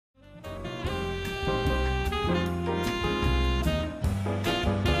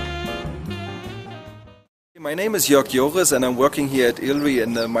My name is Joerg Jores and I'm working here at ILRI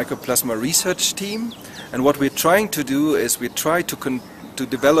in the Mycoplasma research team. And what we're trying to do is we try to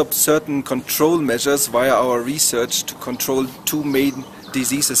develop certain control measures via our research to control two main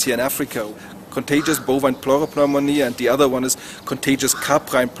diseases here in Africa. Contagious bovine pleuropneumonia, and the other one is contagious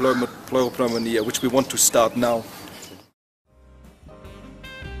caprine pleuropneumonia, which we want to start now.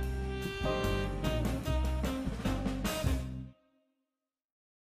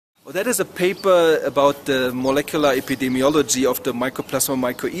 Well, that is a paper about the molecular epidemiology of the Mycoplasma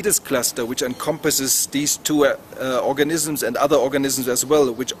mycoides cluster, which encompasses these two organisms and other organisms as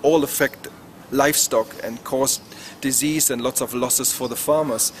well, which all affect livestock and cause disease and lots of losses for the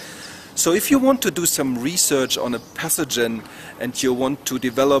farmers. So if you want to do some research on a pathogen and you want to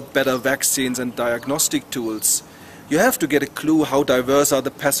develop better vaccines and diagnostic tools, you have to get a clue how diverse are the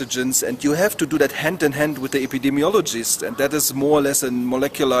pathogens, and you have to do that hand in hand with the epidemiologist, and that is more or less a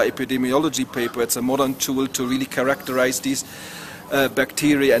molecular epidemiology paper. It's a modern tool to really characterize these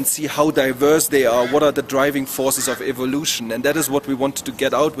bacteria and see how diverse they are, what are the driving forces of evolution, and that is what we wanted to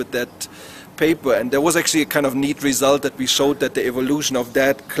get out with that paper. And there was actually a kind of neat result that we showed that the evolution of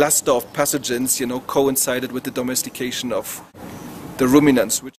that cluster of pathogens, coincided with the domestication of the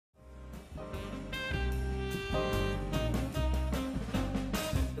ruminants.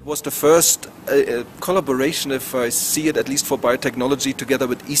 It was the first collaboration, if I see it, at least for biotechnology, together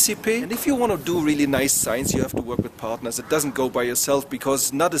with ICP. And if you want to do really nice science, you have to work with partners. It doesn't go by yourself,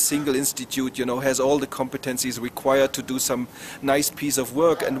 because not a single institute, has all the competencies required to do some nice piece of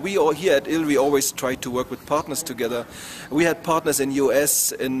work. And we all here at ILRI always try to work with partners together. We had partners in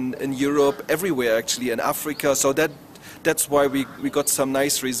US, in Europe, everywhere actually, in Africa. So that's why we got some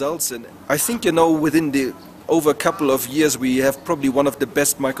nice results. And I think, within over a couple of years, we have probably one of the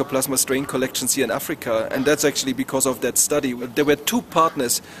best Mycoplasma strain collections here in Africa, and that's actually because of that study. There were two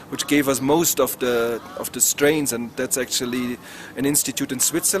partners which gave us most of the strains, and that's actually an institute in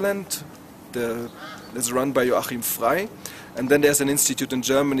Switzerland that's run by Joachim Frey, and then there's an institute in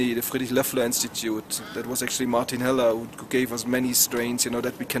Germany, the Friedrich Loeffler Institute. That was actually Martin Heller who gave us many strains,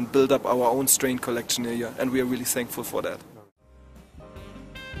 that we can build up our own strain collection here, and we are really thankful for that.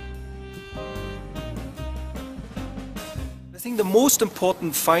 I think the most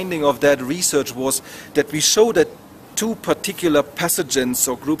important finding of that research was that we showed that two particular pathogens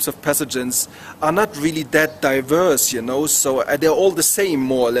or groups of pathogens are not really that diverse, so they're all the same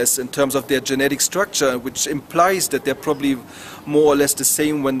more or less in terms of their genetic structure, which implies that they're probably more or less the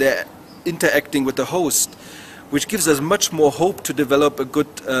same when they're interacting with the host, which gives us much more hope to develop a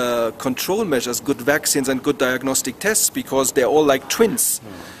good control measures, good vaccines and good diagnostic tests, because they're all like twins.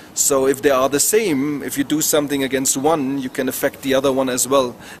 So if they are the same, if you do something against one, you can affect the other one as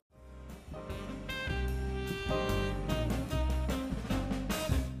well.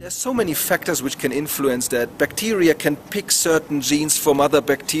 There's so many factors which can influence that. Bacteria can pick certain genes from other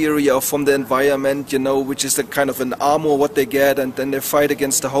bacteria or from the environment, which is a kind of an armor what they get, and then they fight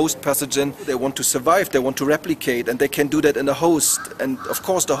against the host pathogen. They want to survive, they want to replicate, and they can do that in a host. And of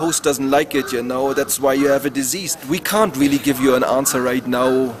course the host doesn't like it, that's why you have a disease. We can't really give you an answer right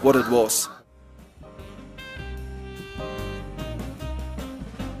now what it was.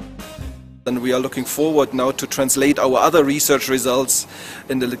 And we are looking forward now to translate our other research results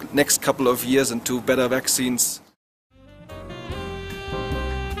in the next couple of years into better vaccines.